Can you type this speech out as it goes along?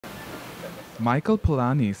Michael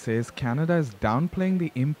Polanyi says Canada is downplaying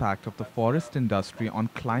the impact of the forest industry on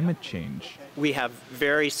climate change. We have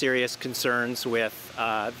very serious concerns with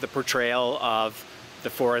the portrayal of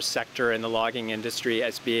the forest sector and the logging industry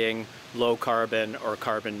as being low carbon or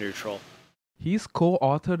carbon neutral. He's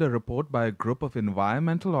co-authored a report by a group of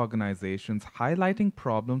environmental organizations highlighting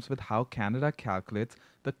problems with how Canada calculates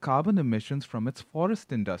the carbon emissions from its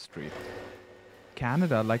forest industry.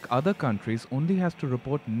 Canada, like other countries, only has to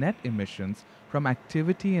report net emissions from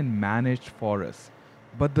activity in managed forests.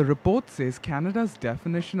 But the report says Canada's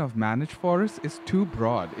definition of managed forests is too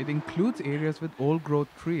broad. It includes areas with old-growth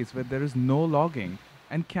trees where there is no logging,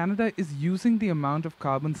 and Canada is using the amount of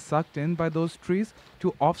carbon sucked in by those trees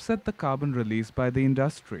to offset the carbon released by the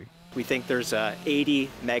industry. We think there's a 80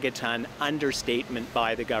 megaton understatement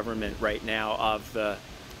by the government right now of the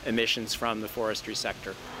emissions from the forestry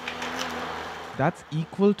sector. That's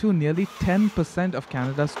equal to nearly 10% of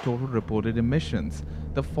Canada's total reported emissions.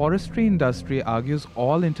 The forestry industry argues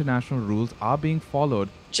all international rules are being followed.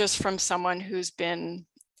 Just from someone who's been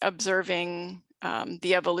observing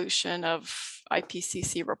the evolution of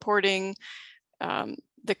IPCC reporting,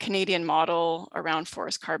 the Canadian model around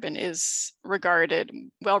forest carbon is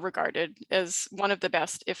well regarded as one of the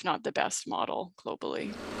best, if not the best model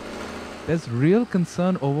globally. There's real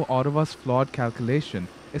concern over Ottawa's flawed calculation,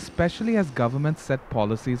 especially as governments set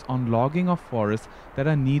policies on logging of forests that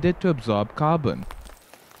are needed to absorb carbon.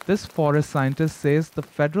 This forest scientist says the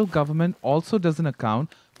federal government also doesn't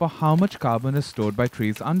account for how much carbon is stored by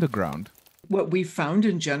trees underground. What we found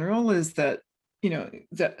in general is that,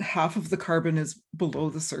 that half of the carbon is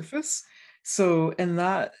below the surface. So, and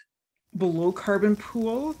that below carbon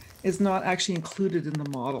pool is not actually included in the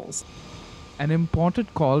models. An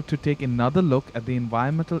important call to take another look at the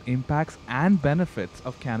environmental impacts and benefits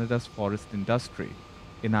of Canada's forest industry.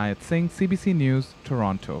 Inayat Singh, CBC News,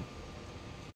 Toronto.